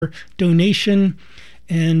donation.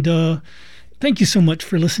 And thank you so much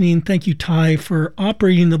for listening. Thank you, Ty, for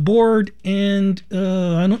operating the board. And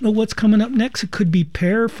I don't know what's coming up next. It could be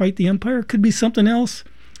Pear, Fight the Empire. It could be something else.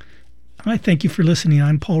 I thank you for listening.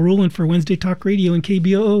 I'm Paul Rowland for Wednesday Talk Radio and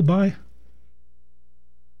KBOO. Bye.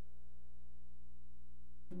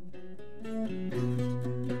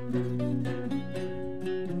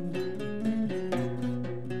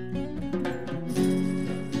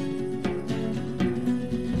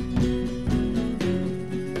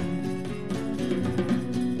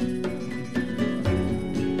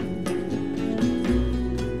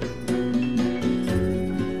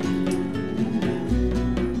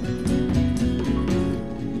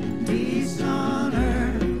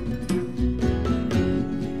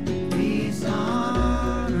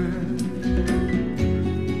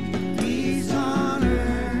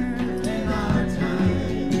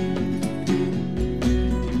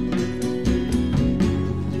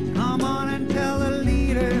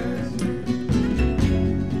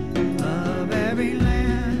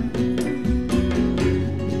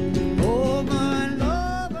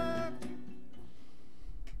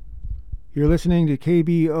 You're listening to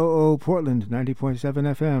KBOO Portland 90.7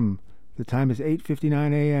 FM. The time is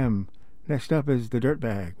 8:59 a.m. Next up is The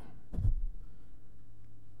Dirtbag.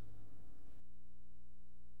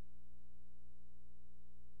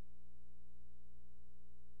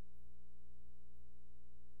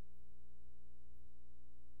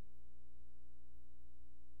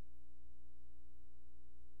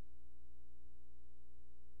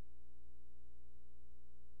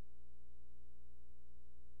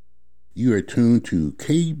 You are tuned to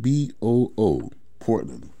KBOO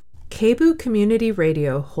Portland. KBOO Community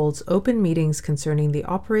Radio holds open meetings concerning the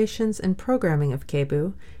operations and programming of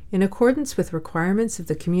KBOO in accordance with requirements of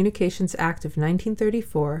the Communications Act of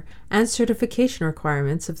 1934 and certification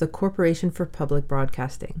requirements of the Corporation for Public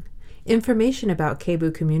Broadcasting. Information about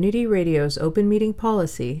KBOO Community Radio's open meeting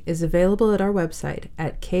policy is available at our website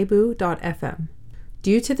at kboo.fm.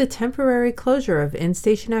 Due to the temporary closure of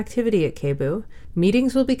in-station activity at KBOO,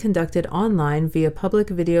 meetings will be conducted online via public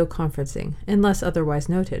video conferencing, unless otherwise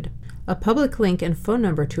noted. A public link and phone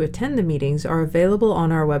number to attend the meetings are available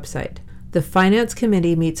on our website. The Finance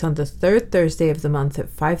Committee meets on the third Thursday of the month at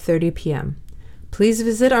 5:30 p.m. Please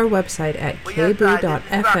visit our website at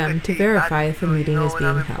kboo.fm to verify if a meeting is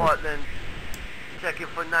being held. Checking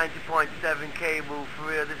for 90.7 KBOO, for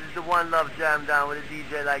real. This is the One Love Jam down with a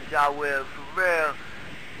DJ like Ja Will, for real.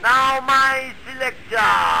 Now my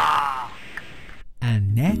selector.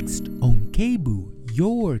 And next on KBOO,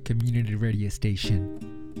 your community radio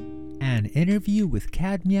station, an interview with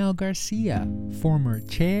Cadmiel Garcia, former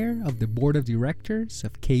chair of the board of directors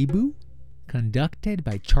of KBOO, conducted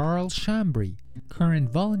by Charles Chambry, current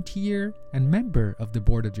volunteer and member of the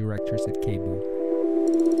board of directors at KBOO.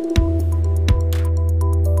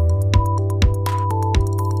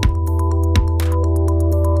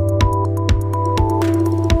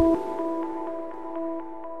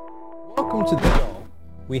 Welcome to the show.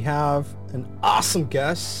 We have an awesome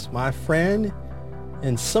guest, my friend,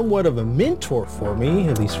 and somewhat of a mentor for me,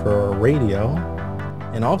 at least for radio,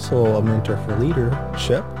 and also a mentor for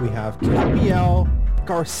leadership. We have Cadmiel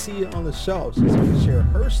Garcia on the show. She's going to share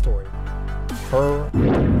her story.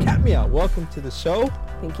 Cadmiel, welcome to the show.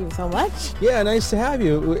 Thank you so much. Yeah, nice to have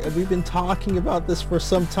you. We've been talking about this for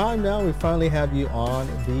some time now. We finally have you on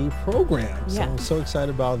the program. So I'm so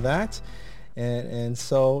excited about that. And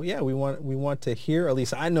so, yeah, we want to hear, at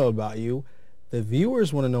least I know about you. The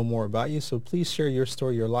viewers want to know more about you, so please share your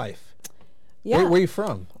story, your life. Yeah. Where are you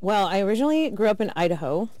from? Well, I originally grew up in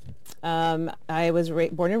Idaho. I was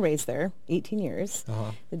born and raised there, 18 years.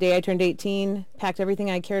 The day I turned 18, packed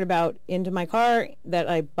everything I cared about into my car that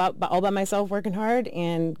I bought all by myself, working hard,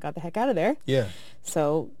 and got the heck out of there. Yeah.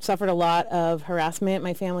 So suffered a lot of harassment.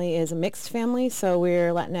 My family is a mixed family, so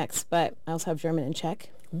we're Latinx, but I also have German and Czech.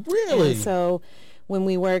 Really? And so when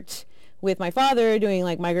we worked with my father doing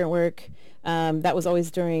like migrant work, that was always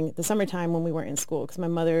during the summertime when we weren't in school, because my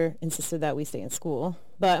mother insisted that we stay in school.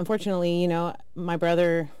 But unfortunately, you know, my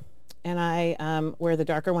brother and I were the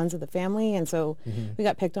darker ones of the family, and so we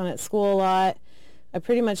got picked on at school a lot. I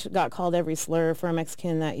pretty much got called every slur for a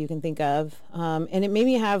Mexican that you can think of, and it made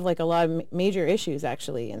me have like a lot of major issues,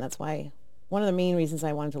 actually, and that's why one of the main reasons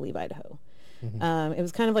I wanted to leave Idaho. It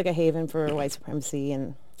was kind of like a haven for white supremacy,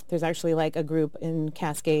 and there's actually like a group in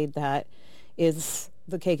Cascade that is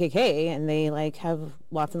the KKK, and they like have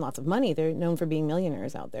lots and lots of money. They're known for being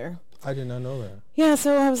millionaires out there. I did not know that. Yeah,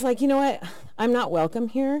 so I was like, you know what? I'm not welcome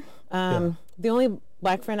here. The only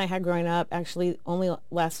black friend I had growing up actually only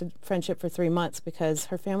lasted friendship for 3 months because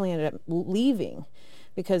her family ended up leaving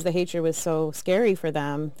because the hatred was so scary for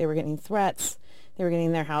them. They were getting threats. They were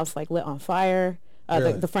getting their house like lit on fire,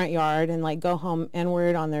 Really? the front yard, and like go home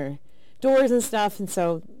N-word on their doors and stuff. And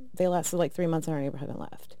so they lasted like 3 months in our neighborhood and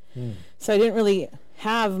left. So I didn't really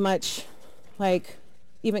have much like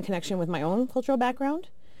even connection with my own cultural background,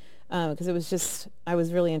 because it was just, I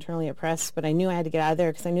was really internally oppressed, but I knew I had to get out of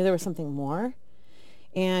there because I knew there was something more.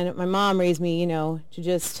 And my mom raised me, you know, to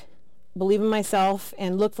just believe in myself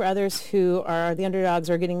and look for others who are the underdogs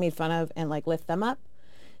or getting made fun of and like lift them up.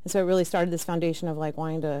 And so it really started this foundation of like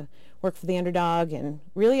wanting to work for the underdog, and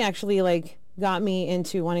really actually like got me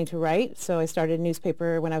into wanting to write. So I started a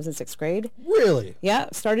newspaper when I was in 6th grade. Really? Yeah,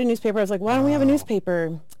 started a newspaper. I was like, why don't we have a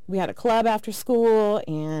newspaper? We had a club after school,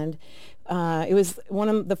 and it was one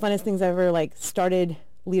of the funnest things I ever like started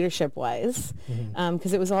leadership-wise,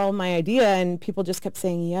 because it was all my idea, and people just kept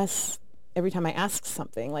saying yes every time I asked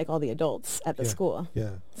something, like all the adults at the school.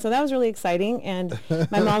 Yeah. So that was really exciting, and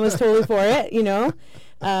my mom was totally for it, you know,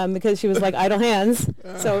 because she was like, idle hands.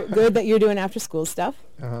 So good that you're doing after-school stuff.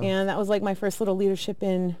 And that was like my first little leadership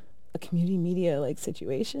in a community media like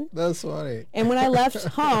situation. That's funny. And when I left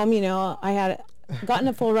home, you know, I had gotten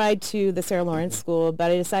a full ride to the Sarah Lawrence School,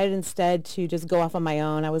 but I decided instead to just go off on my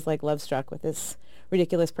own. I was like love struck with this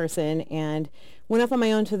ridiculous person, and went off on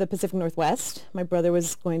my own to the Pacific Northwest. My brother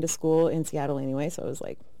was going to school in Seattle anyway, so I was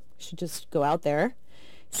like, I should just go out there.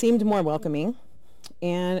 Seemed more welcoming,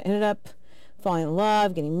 and ended up falling in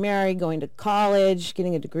love, getting married, going to college,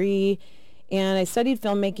 getting a degree, and I studied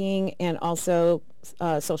filmmaking and also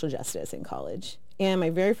social justice in college. And my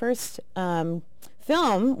very first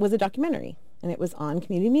film was a documentary, and it was on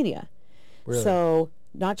community media. Really? So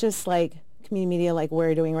not just like community media like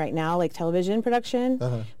we're doing right now, like television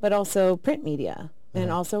production, but also print media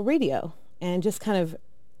and also radio, and just kind of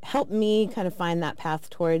helped me kind of find that path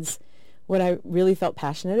towards what I really felt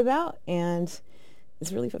passionate about. And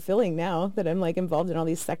it's really fulfilling now that I'm like involved in all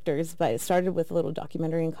these sectors. But it started with a little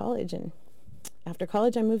documentary in college, and after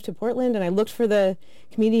college I moved to Portland, and I looked for the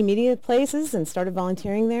community media places and started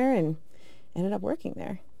volunteering there, and ended up working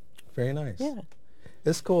there. Very nice. Yeah.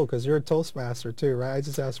 It's cool because you're a Toastmaster too, right? I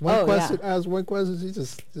just asked one question. Yeah. Ask one question. You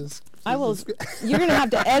just. I will. You're gonna have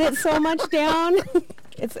to edit so much down.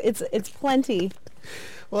 It's plenty.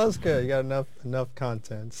 Well, that's good. You got enough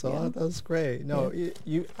content, so that's great. No,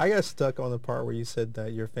 you. I got stuck on the part where you said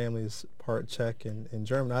that your family is part Czech and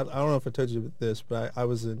German. I don't know if I told you this, but I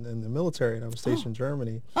was in the military, and I was stationed in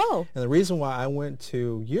Germany. Oh. And the reason why I went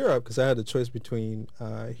to Europe, because I had a choice between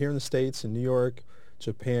here in the States, in New York,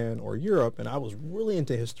 Japan, or Europe, and I was really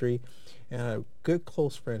into history, and I had a good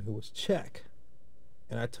close friend who was Czech,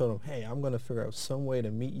 and I told him, hey, I'm going to figure out some way to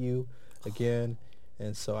meet you again.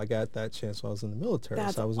 And so I got that chance when I was in the military.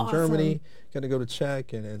 That's so I was in Germany, got to go to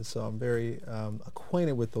Czech, and so I'm very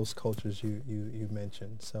acquainted with those cultures you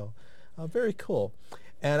mentioned. So very cool.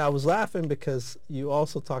 And I was laughing because you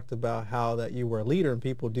also talked about how that you were a leader and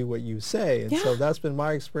people do what you say. And so that's been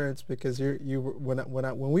my experience, because you were,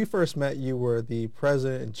 when we first met, you were the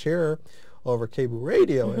president and chair over KBOO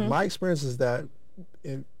Radio. And my experience is that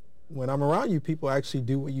when I'm around you, people actually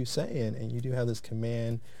do what you say, and you do have this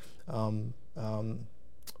command.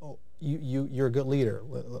 You're a good leader,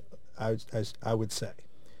 I would say.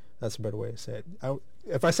 That's a better way to say it.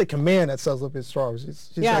 If I say command, that sounds a little bit strong.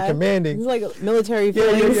 She's not commanding. It's like military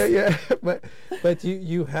feelings. Yeah. But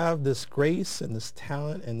you have this grace and this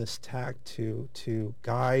talent and this tact to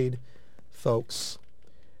guide folks,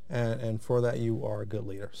 and for that you are a good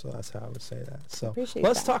leader. So that's how I would say that. So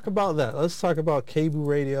let's talk about that. Let's talk about KBOO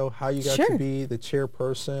Radio, how you got to be the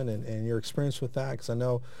chairperson, and your experience with that, because I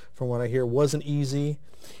know from what I hear it wasn't easy.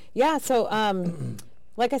 Yeah. So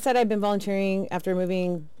like I said, I've been volunteering after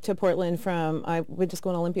moving to Portland I went to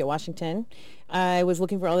school in Olympia, Washington. I was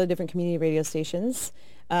looking for all the different community radio stations.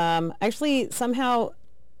 Actually, somehow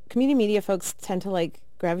community media folks tend to like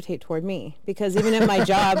gravitate toward me, because even at my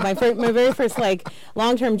job, my very first like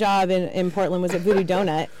long-term job in Portland was at Voodoo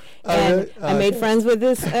Donut, and I made friends with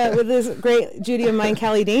this great Judy of mine,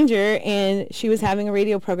 Callie Danger, and she was having a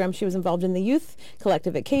radio program. She was involved in the youth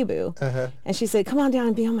collective at KBOO, and she said, "Come on down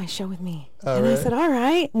and be on my show with me." And I said, "All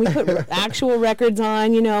right." And we put actual records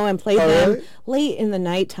on, and played them late in the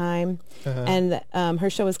nighttime. And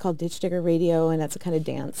her show is called Ditch Digger Radio, and that's a kind of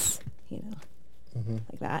dance,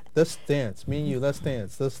 like that. Let's dance. Me and you, let's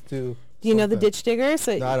dance. Let's do. Do you know the Ditch Digger?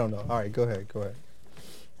 So no, I don't know. All right, go ahead.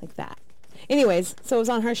 Like that. Anyways, so it was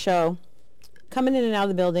on her show, coming in and out of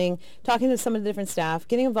the building, talking to some of the different staff,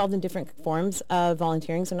 getting involved in different forms of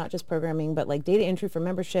volunteering, so not just programming, but like data entry for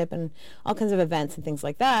membership and all kinds of events and things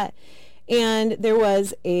like that. And there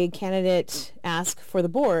was a candidate ask for the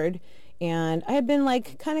board, And I had been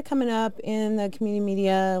like kind of coming up in the community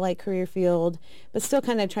media like career field, but still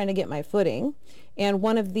kind of trying to get my footing. And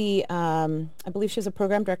one of the, I believe she was a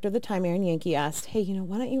program director at the time, Erin Yankee, asked, hey, you know,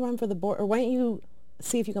 why don't you run for the board, or why don't you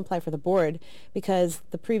see if you can apply for the board? Because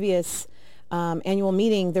the previous annual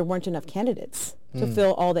meeting, there weren't enough candidates to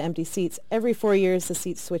fill all the empty seats. Every 4 years, the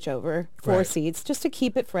seats switch over, four seats, just to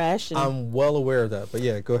keep it fresh. And I'm well aware of that, but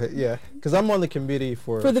yeah, go ahead. Yeah, because I'm on the committee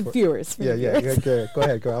for the viewers. Go ahead. Go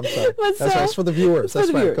ahead. I'm sorry. But That's right. It's for the viewers.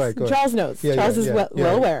 That's right. Go ahead. Charles knows. Charles is well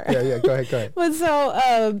aware. Yeah. Go ahead. But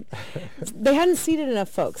so they hadn't seated enough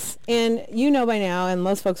folks, and you know by now, and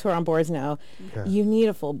most folks who are on boards know, you need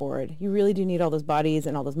a full board. You really do need all those bodies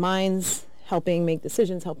and all those minds helping make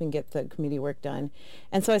decisions, helping get the community work done.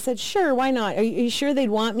 And so I said, sure, why not? Are you sure they'd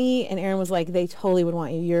want me? And Erin was like, they totally would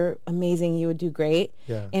want you. You're amazing. You would do great.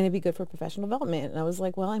 Yeah. And it'd be good for professional development. And I was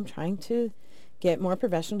like, well, I'm trying to get more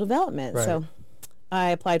professional development. Right. So I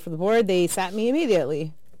applied for the board. They sat me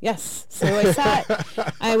immediately. Yes. So I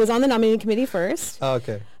sat. I was on the nominating committee first. Oh,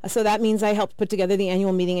 okay. So that means I helped put together the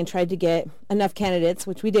annual meeting and tried to get enough candidates,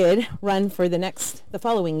 which we did, run for the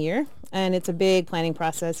following year. And it's a big planning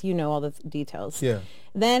process. You know all the details. Yeah.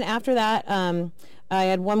 Then after that, I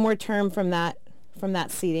had one more term from that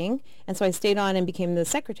seating, and so I stayed on and became the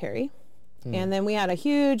secretary. And then we had a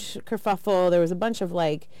huge kerfuffle. There was a bunch of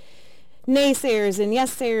like naysayers and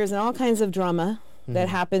yes-sayers and all kinds of drama that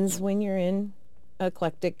happens when you're in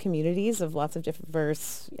eclectic communities of lots of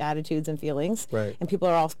diverse attitudes and feelings. Right. And people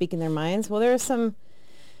are all speaking their minds. Well, there are some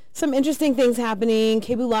interesting things happening.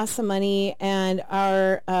 KBOO lost some money, and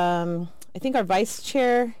our I think our vice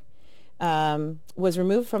chair was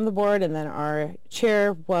removed from the board, and then our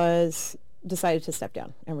chair was decided to step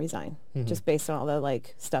down and resign, just based on all the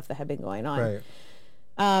like stuff that had been going on. Right.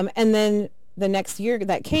 And then the next year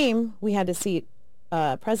that came, we had to seat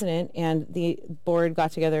president, and the board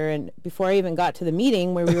got together, and before I even got to the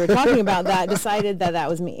meeting where we were talking about that, decided that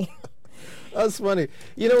was me. That's funny.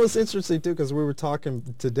 You know, it's interesting too, because we were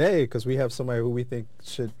talking today, because we have somebody who we think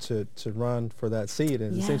should run for that seat,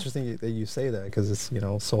 and it's interesting that you say that, because it's, you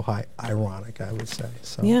know, so ironic, I would say.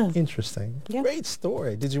 So interesting. Yeah. Great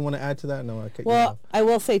story. Did you want to add to that? No, okay. Well, I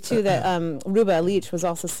will say too that Ruba Leach was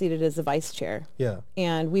also seated as the vice chair. Yeah.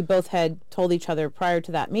 And we both had told each other prior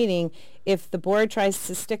to that meeting, if the board tries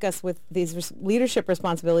to stick us with these leadership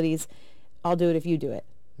responsibilities, I'll do it if you do it.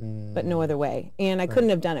 But no other way. And I couldn't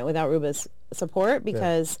have done it without Ruba's support,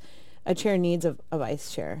 because a chair needs a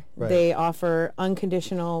vice chair. Right. They offer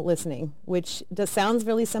unconditional listening, which sounds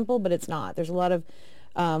really simple, but it's not. There's a lot of,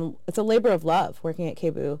 it's a labor of love working at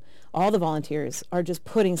KBOO. All the volunteers are just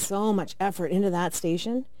putting so much effort into that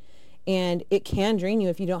station, and it can drain you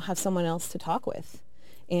if you don't have someone else to talk with.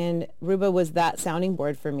 And Ruba was that sounding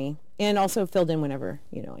board for me, and also filled in whenever,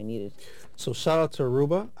 you know, I needed. So shout out to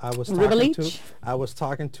Ruba. I was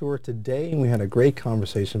talking to her today, and we had a great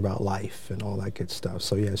conversation about life and all that good stuff.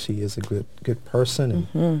 So yeah, she is a good person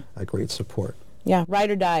and a great support. Yeah, ride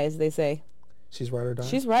or die, as they say. She's ride or die?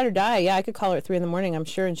 She's ride or die. Yeah, I could call her at 3 a.m, I'm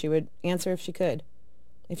sure, and she would answer if she could.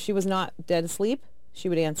 If she was not dead asleep, she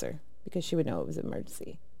would answer, because she would know it was an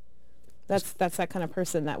emergency. That's that kind of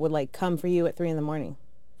person that would like come for you at 3 a.m.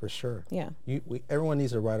 For sure. Yeah. Everyone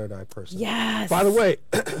needs a ride or die person. Yes. By the way,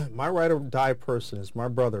 my ride or die person is my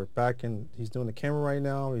brother. He's doing the camera right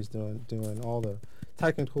now. He's doing all the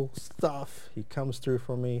technical stuff. He comes through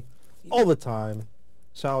for me all the time.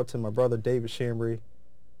 Shout out to my brother, David Chambry.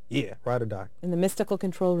 Yeah, ride or die. In the mystical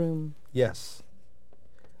control room. Yes.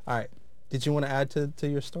 All right. Did you want to add to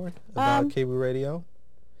your story about KBOO Radio?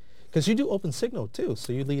 Because you do Open Signal too,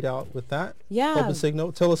 so you lead out with that. Yeah. Open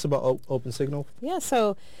Signal. Tell us about Open Signal. Yeah.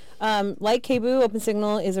 So, like KBOO, Open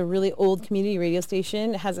Signal is a really old community radio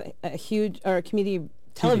station. It has a huge community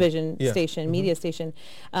television station, media station.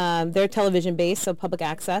 They're television based, so public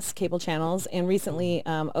access, cable channels, and recently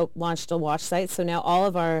launched a watch site. So now all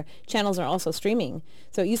of our channels are also streaming.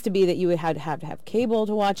 So it used to be that you would have to have cable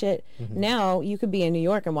to watch it. Now you could be in New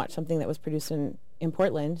York and watch something that was produced in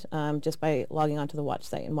Portland just by logging onto the watch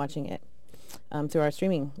site and watching it through our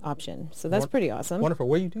streaming option. So that's pretty awesome. Wonderful.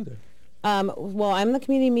 What do you do there? Well, I'm the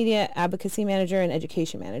community media advocacy manager and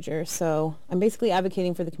education manager. So I'm basically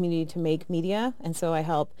advocating for the community to make media. And so I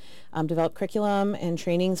help develop curriculum and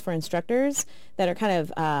trainings for instructors that are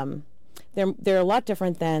kind of, they're a lot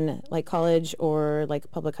different than like college or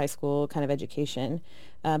like public high school kind of education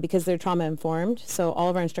because they're trauma informed. So all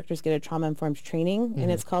of our instructors get a trauma informed training,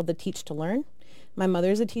 and it's called the Teach to Learn. My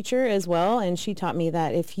mother's a teacher as well, and she taught me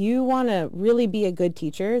that if you want to really be a good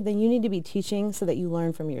teacher, then you need to be teaching so that you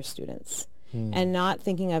learn from your students and not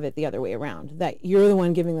thinking of it the other way around, that you're the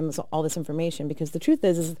one giving them all this information, because the truth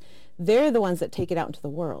is they're the ones that take it out into the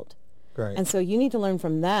world. Right. And so you need to learn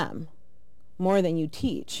from them more than you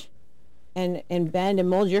teach, and bend and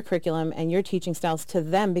mold your curriculum and your teaching styles to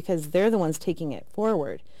them, because they're the ones taking it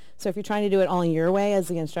forward. So if you're trying to do it all in your way as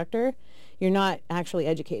the instructor, you're not actually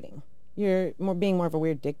educating. You're being more of a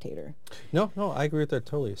weird dictator. No, I agree with that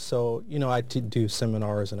totally. So, I do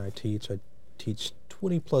seminars and I teach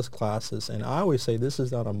 20 plus classes, and I always say this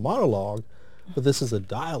is not a monologue, but this is a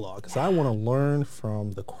dialogue, because I want to learn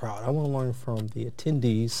from the crowd. I want to learn from the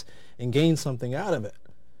attendees and gain something out of it.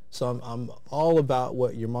 So I'm all about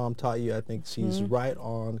what your mom taught you. I think she's right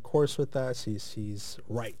on course with that. She's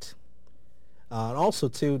right. And also,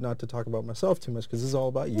 too, not to talk about myself too much, because this is all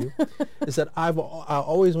about you, is that I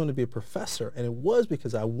always wanted to be a professor, and it was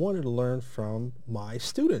because I wanted to learn from my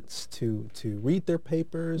students, to read their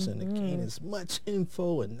papers and to gain as much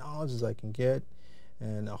info and knowledge as I can get.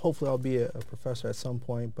 And hopefully I'll be a professor at some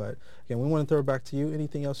point. But again, we want to throw it back to you.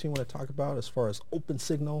 Anything else you want to talk about as far as Open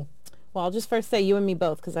Signal? Well, I'll just first say you and me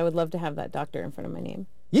both, because I would love to have that doctor in front of my name.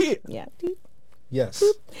 Yeah. Yeah. Yes.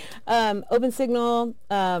 Open Signal,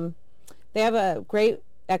 they have a great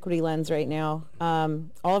equity lens right now.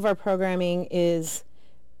 All of our programming is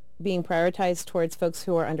being prioritized towards folks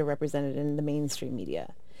who are underrepresented in the mainstream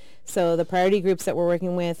media. So the priority groups that we're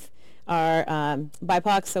working with are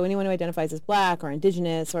BIPOC, so anyone who identifies as Black or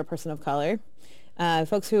Indigenous or a person of color,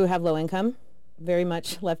 folks who have low income, very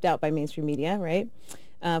much left out by mainstream media, right?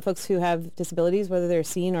 Folks who have disabilities, whether they're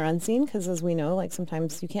seen or unseen, because as we know, like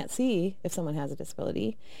sometimes you can't see if someone has a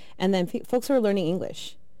disability. And then folks who are learning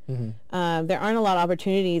English. Mm-hmm. There aren't a lot of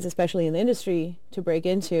opportunities, especially in the industry, to break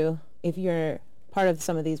into if you're part of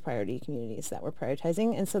some of these priority communities that we're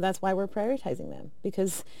prioritizing. And so that's why we're prioritizing them,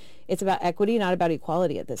 because it's about equity, not about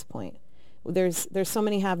equality at this point. There's so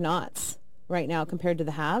many have-nots right now compared to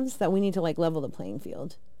the haves that we need to level the playing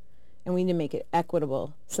field. And we need to make it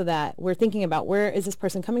equitable so that we're thinking about, where is this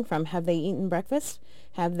person coming from? Have they eaten breakfast?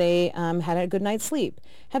 Have they had a good night's sleep?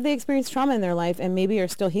 Have they experienced trauma in their life and maybe are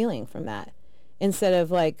still healing from that? Instead of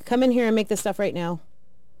come in here and make this stuff right now.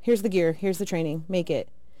 Here's the gear. Here's the training. Make it.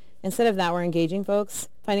 Instead of that, we're engaging folks,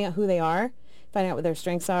 finding out who they are, finding out what their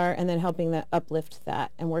strengths are, and then helping them uplift that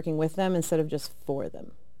and working with them instead of just for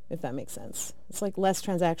them, if that makes sense. It's less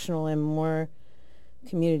transactional and more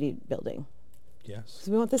community building. Yes. Because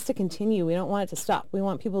we want this to continue. We don't want it to stop. We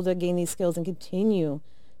want people to gain these skills and continue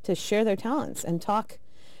to share their talents and talk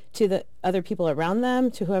to the other people around them,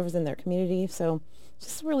 to whoever's in their community. So it's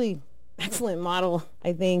just a really excellent model,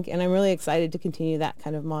 I think, and I'm really excited to continue that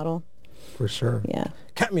kind of model. For sure. Yeah.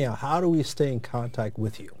 Cut me out. How do we stay in contact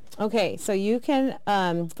with you? Okay, so you can,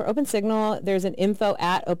 for Open Signal, there's an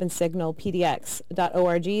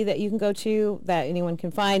info@opensignalpdx.org that you can go to, that anyone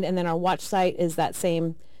can find, and then our watch site is that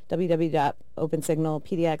same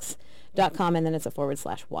www.opensignalpdx.com, and then it's a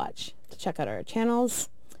 /watch to check out our channels,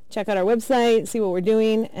 check out our website, see what we're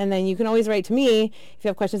doing, and then you can always write to me if you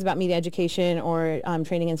have questions about media education or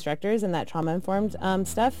training instructors and that trauma-informed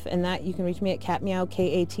stuff, and that you can reach me at catmeow,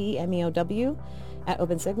 KATMEOW, at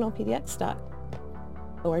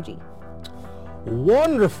opensignalpdx.org.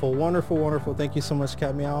 Wonderful, wonderful, wonderful. Thank you so much,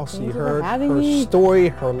 Cat Meow. So you heard her me. story,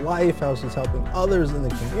 her life, how she's helping others in the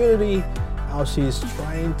community, how she's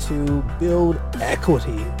trying to build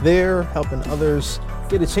equity there, helping others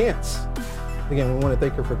get a chance. Again, we want to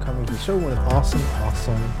thank her for coming to the show. What an awesome,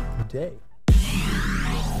 awesome day.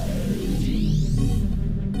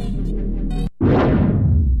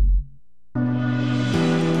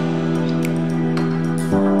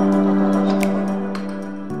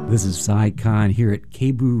 This is Cy Khan here at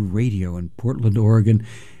KBOO Radio in Portland, Oregon,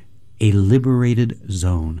 a liberated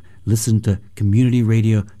zone. Listen to community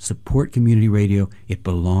radio, support community radio. It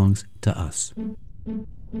belongs to us.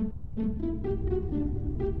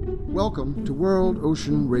 Welcome to World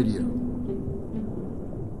Ocean Radio.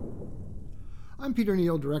 I'm Peter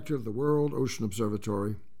Neal, Director of the World Ocean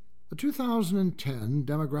Observatory. A 2010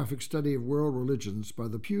 demographic study of world religions by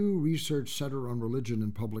the Pew Research Center on Religion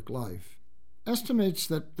and Public Life estimates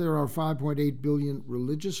that there are 5.8 billion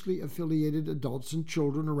religiously affiliated adults and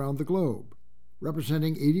children around the globe,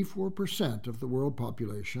 representing 84% of the world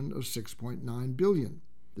population of 6.9 billion.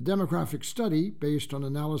 The demographic study, based on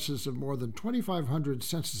analysis of more than 2,500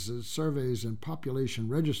 censuses, surveys, and population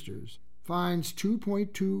registers, finds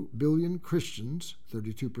 2.2 billion Christians,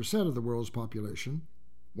 32% of the world's population,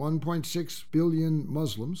 1.6 billion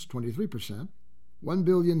Muslims, 23%, 1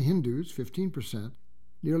 billion Hindus, 15%,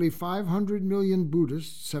 nearly 500 million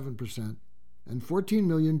Buddhists, 7%, and 14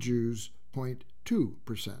 million Jews,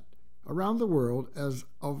 0.2%, around the world as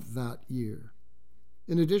of that year.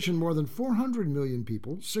 In addition, more than 400 million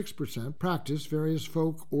people, 6%, practice various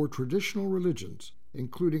folk or traditional religions,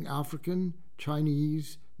 including African,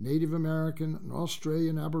 Chinese, Native American, and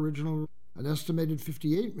Australian Aboriginal, an estimated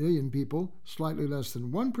 58 million people, slightly less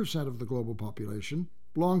than 1% of the global population,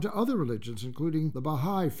 belong to other religions, including the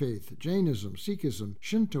Baha'i Faith, Jainism, Sikhism,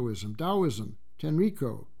 Shintoism, Taoism,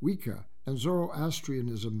 Tenriko, Wicca, and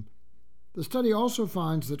Zoroastrianism. The study also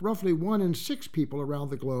finds that roughly 1 in 6 people around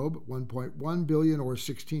the globe, 1.1 billion or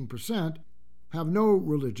 16%, have no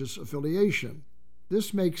religious affiliation.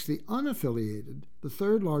 This makes the unaffiliated the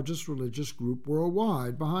third largest religious group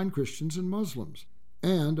worldwide, behind Christians and Muslims,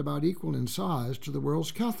 and about equal in size to the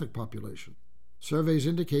world's Catholic population. Surveys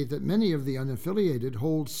indicate that many of the unaffiliated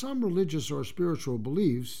hold some religious or spiritual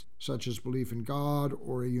beliefs, such as belief in God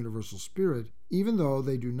or a universal spirit, even though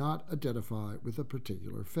they do not identify with a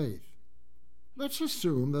particular faith. Let's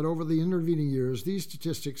assume that over the intervening years, these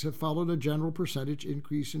statistics have followed a general percentage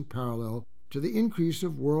increase in parallel to the increase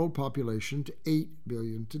of world population to 8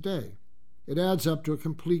 billion today. It adds up to a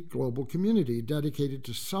complete global community dedicated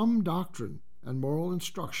to some doctrine and moral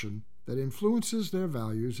instruction that influences their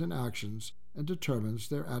values and actions and determines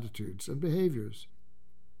their attitudes and behaviors.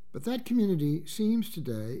 But that community seems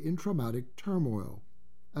today in traumatic turmoil,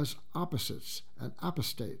 as opposites and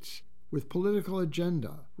apostates, with political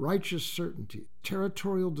agenda, righteous certainty,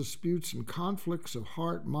 territorial disputes, and conflicts of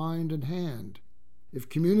heart, mind, and hand. If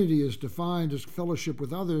community is defined as fellowship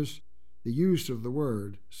with others, the use of the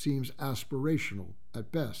word seems aspirational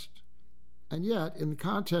at best. And yet, in the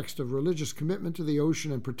context of religious commitment to the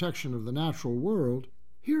ocean and protection of the natural world,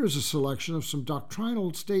 here is a selection of some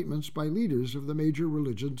doctrinal statements by leaders of the major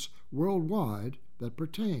religions worldwide that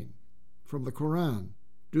pertain. From the Quran: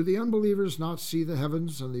 "Do the unbelievers not see the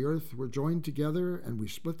heavens and the earth were joined together, and we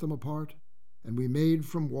split them apart, and we made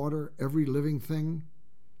from water every living thing?"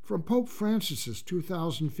 From Pope Francis's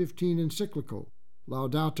 2015 encyclical,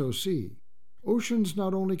 Laudato Si: "Oceans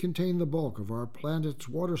not only contain the bulk of our planet's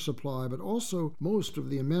water supply, but also most of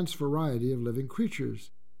the immense variety of living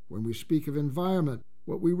creatures. When we speak of environment,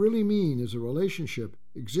 what we really mean is a relationship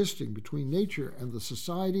existing between nature and the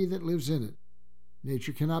society that lives in it.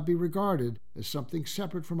 Nature cannot be regarded as something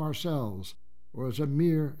separate from ourselves, or as a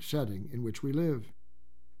mere setting in which we live."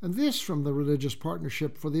 And this from the Religious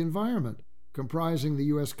Partnership for the Environment, comprising the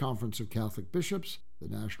U.S. Conference of Catholic Bishops, the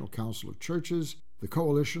National Council of Churches, the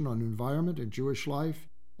Coalition on Environment and Jewish Life,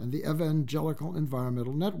 and the Evangelical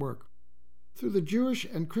Environmental Network. Through the Jewish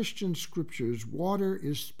and Christian scriptures, water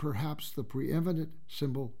is perhaps the preeminent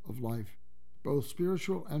symbol of life, both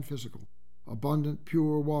spiritual and physical. Abundant,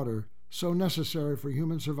 pure water, so necessary for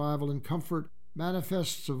human survival and comfort,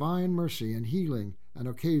 manifests divine mercy and healing and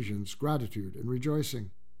occasions gratitude and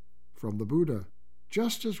rejoicing. From the Buddha: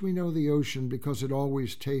 "Just as we know the ocean because it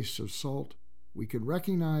always tastes of salt, we can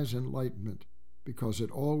recognize enlightenment because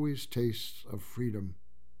it always tastes of freedom."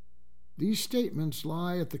 These statements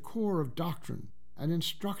lie at the core of doctrine and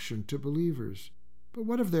instruction to believers. But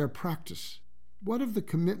what of their practice? What of the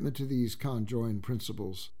commitment to these conjoined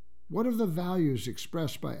principles? What of the values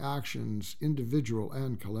expressed by actions, individual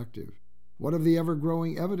and collective? What of the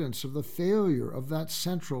ever-growing evidence of the failure of that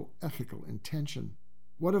central ethical intention?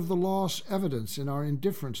 What of the lost evidence in our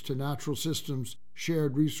indifference to natural systems,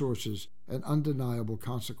 shared resources, and undeniable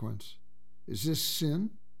consequence? Is this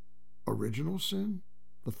sin? Original sin?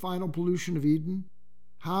 The final pollution of Eden?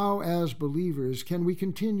 How, as believers, can we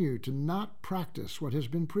continue to not practice what has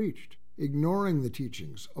been preached, ignoring the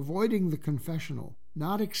teachings, avoiding the confessional,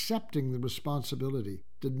 not accepting the responsibility,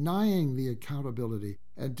 denying the accountability,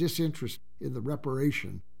 and disinterest in the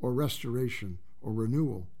reparation or restoration or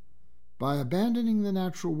renewal? By abandoning the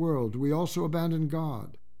natural world, we also abandon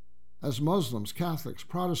God. As Muslims, Catholics,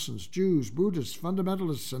 Protestants, Jews, Buddhists,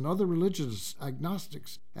 fundamentalists, and other religious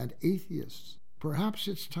agnostics and atheists, perhaps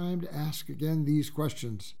it's time to ask again these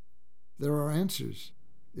questions. There are answers,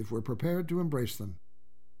 if we're prepared to embrace them.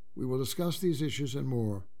 We will discuss these issues and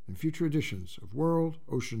more in future editions of World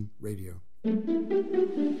Ocean Radio.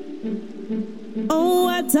 Oh,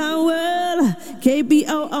 what a world!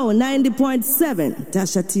 KBOO 90.7.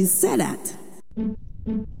 Tasha T said that.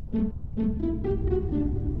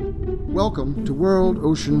 Welcome to World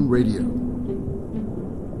Ocean Radio.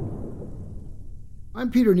 I'm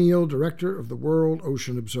Peter Neal, Director of the World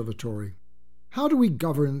Ocean Observatory. How do we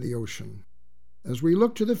govern the ocean? As we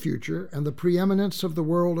look to the future and the preeminence of the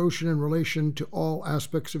world ocean in relation to all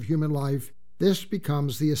aspects of human life, this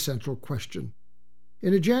becomes the essential question.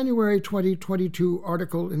 In a January 2022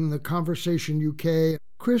 article in The Conversation UK,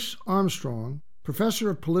 Chris Armstrong, Professor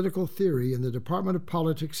of Political Theory in the Department of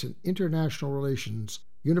Politics and International Relations,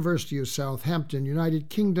 University of Southampton, United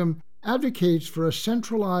Kingdom, advocates for a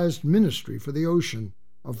centralized ministry for the ocean,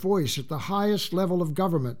 a voice at the highest level of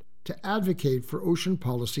government to advocate for ocean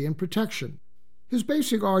policy and protection. His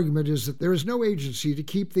basic argument is that there is no agency to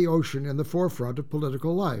keep the ocean in the forefront of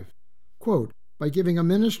political life. Quote, by giving a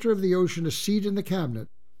minister of the ocean a seat in the cabinet,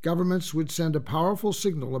 governments would send a powerful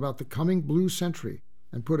signal about the coming blue century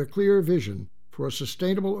and put a clear vision for a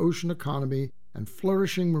sustainable ocean economy and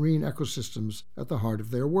flourishing marine ecosystems at the heart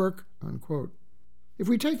of their work, unquote. If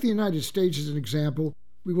we take the United States as an example,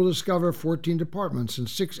 we will discover 14 departments and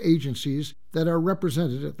 6 agencies that are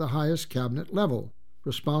represented at the highest cabinet level,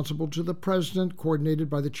 responsible to the President, coordinated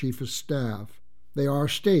by the Chief of Staff. They are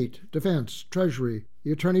State, Defense, Treasury,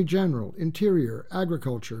 the Attorney General, Interior,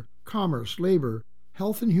 Agriculture, Commerce, Labor,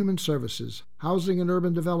 Health and Human Services, Housing and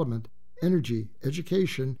Urban Development, Energy,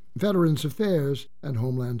 Education, Veterans Affairs, and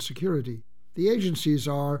Homeland Security. The agencies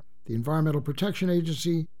are the Environmental Protection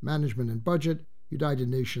Agency, Management and Budget, United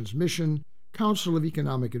Nations Mission, Council of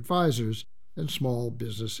Economic Advisors, and Small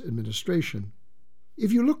Business Administration.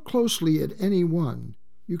 If you look closely at any one,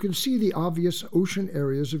 you can see the obvious ocean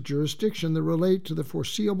areas of jurisdiction that relate to the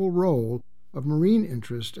foreseeable role of marine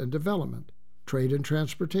interest and development, trade and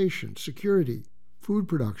transportation, security, food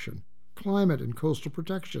production, climate and coastal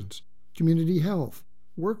protections, community health,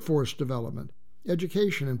 workforce development,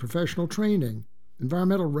 education and professional training,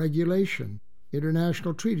 environmental regulation,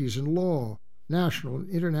 international treaties and law, national and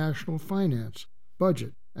international finance,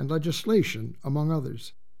 budget, and legislation, among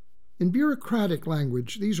others. In bureaucratic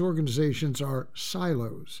language, these organizations are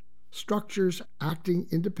silos, structures acting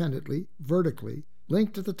independently, vertically,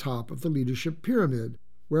 linked at the top of the leadership pyramid,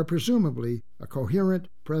 where presumably a coherent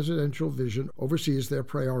presidential vision oversees their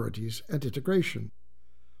priorities and integration.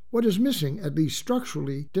 What is missing, at least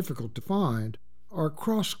structurally difficult to find, are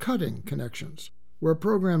cross-cutting connections, where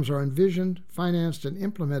programs are envisioned, financed, and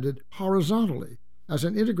implemented horizontally as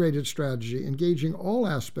an integrated strategy engaging all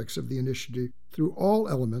aspects of the initiative through all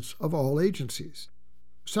elements of all agencies.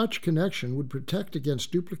 Such connection would protect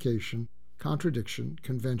against duplication, contradiction,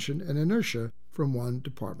 convention, and inertia from one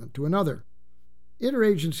department to another.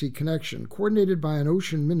 Interagency connection, coordinated by an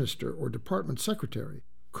ocean minister or department secretary,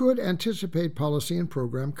 could anticipate policy and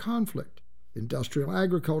program conflict. Industrial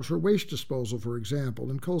agriculture waste disposal, for example,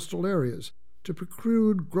 in coastal areas, to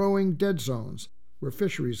preclude growing dead zones where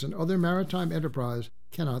fisheries and other maritime enterprise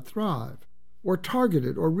cannot thrive, or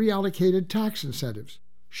targeted or reallocated tax incentives,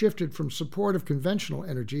 shifted from support of conventional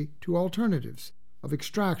energy to alternatives, of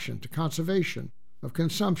extraction to conservation, of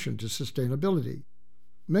consumption to sustainability.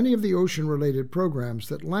 Many of the ocean-related programs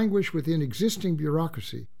that languish within existing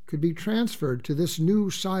bureaucracy could be transferred to this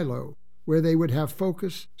new silo, where they would have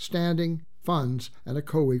focus, standing, funds, and a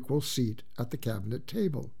co-equal seat at the cabinet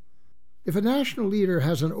table. If a national leader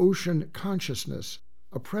has an ocean consciousness,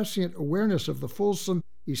 a prescient awareness of the fulsome,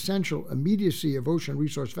 essential immediacy of ocean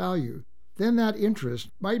resource value, then that interest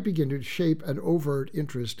might begin to shape an overt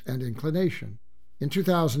interest and inclination. In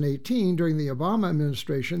 2018, during the Obama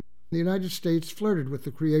administration, the United States flirted with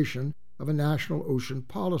the creation of a national ocean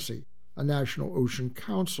policy, a national ocean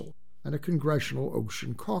council, and a congressional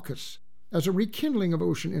ocean caucus, as a rekindling of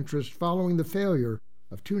ocean interest following the failure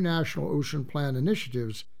of 2 national ocean plan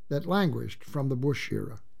initiatives that languished from the Bush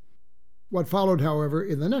era. What followed, however,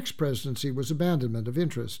 in the next presidency was abandonment of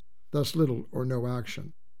interest, thus little or no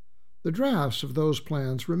action. The drafts of those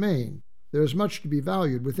plans remain. There is much to be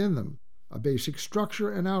valued within them, a basic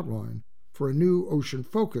structure and outline for a new ocean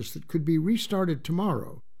focus that could be restarted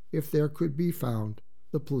tomorrow if there could be found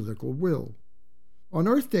the political will. On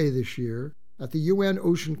Earth Day this year, at the UN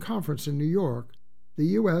Ocean Conference in New York, the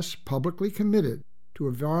U.S. publicly committed to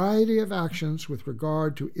a variety of actions with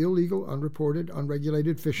regard to illegal, unreported,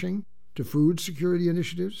 unregulated fishing, to food security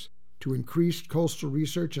initiatives, to increased coastal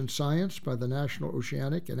research and science by the National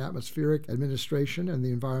Oceanic and Atmospheric Administration and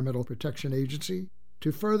the Environmental Protection Agency,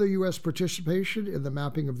 to further U.S. participation in the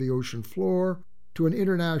mapping of the ocean floor, to an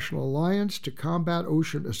international alliance to combat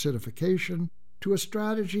ocean acidification, to a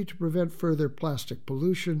strategy to prevent further plastic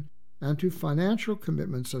pollution, and to financial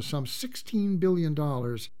commitments of some $16 billion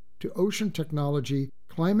to ocean technology,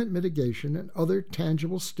 climate mitigation, and other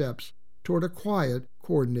tangible steps toward a quiet,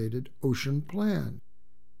 coordinated ocean plan.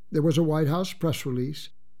 There was a White House press release,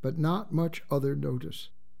 but not much other notice.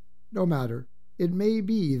 No matter, it may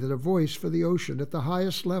be that a voice for the ocean at the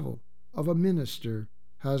highest level of a minister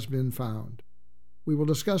has been found. We will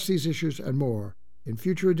discuss these issues and more in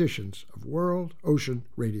future editions of World Ocean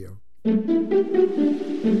Radio.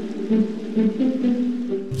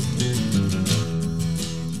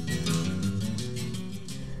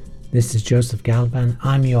 This is Joseph Galvan.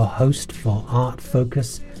 I'm your host for Art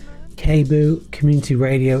Focus. KBOO Community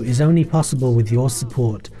Radio is only possible with your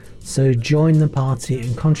support, so join the party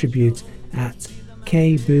and contribute at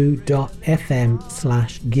kboo.fm/give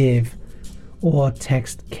or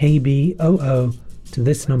text KBOO to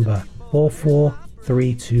this number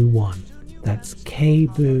 44321. That's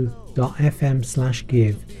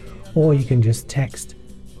kboo.fm/give, or you can just text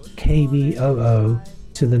KBOO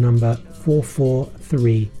to the number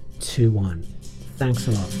 44321. Thanks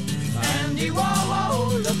a lot. Andy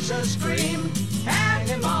Warhol looks a scream, hang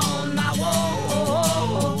him on my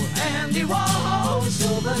wall. Andy Warhol,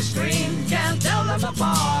 silver screen, can't tell them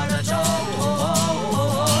apart at all.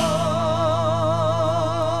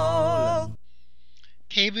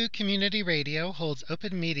 KBOO Community Radio holds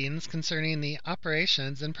open meetings concerning the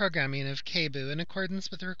operations and programming of KBOO in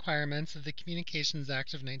accordance with the requirements of the Communications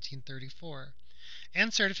Act of 1934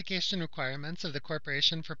 and certification requirements of the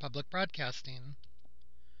Corporation for Public Broadcasting.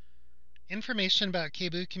 Information about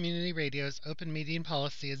KBOO Community Radio's open meeting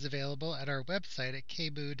policy is available at our website at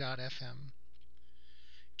kboo.fm.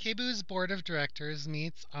 KBOO's Board of Directors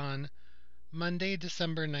meets on Monday,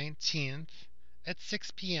 December 19th at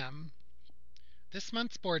 6 p.m. This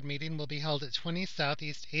month's board meeting will be held at 20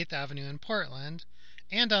 Southeast 8th Avenue in Portland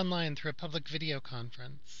and online through a public video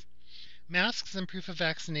conference. Masks and proof of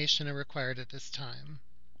vaccination are required at this time.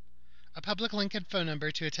 A public link and phone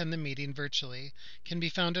number to attend the meeting virtually can be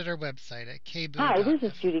found at our website at kboo.fm. Hi, this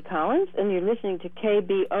is Judy Collins, and you're listening to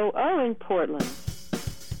KBOO in Portland.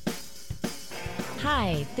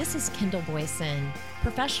 Hi, this is Kendall Boyson,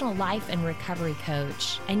 professional life and recovery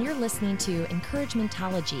coach, and you're listening to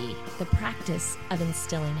Encouragementology, the practice of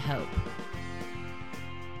instilling hope.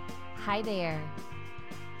 Hi there.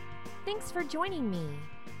 Thanks for joining me.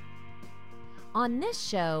 On this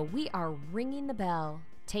show, we are ringing the bell,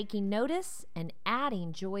 taking notice and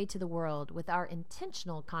adding joy to the world with our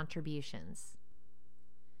intentional contributions.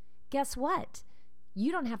 Guess what?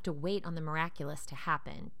 You don't have to wait on the miraculous to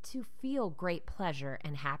happen to feel great pleasure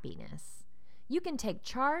and happiness. You can take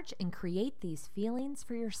charge and create these feelings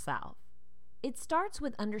for yourself. It starts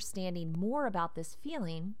with understanding more about this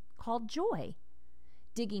feeling called joy,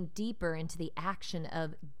 digging deeper into the action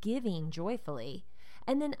of giving joyfully,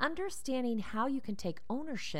 and then understanding how you can take ownership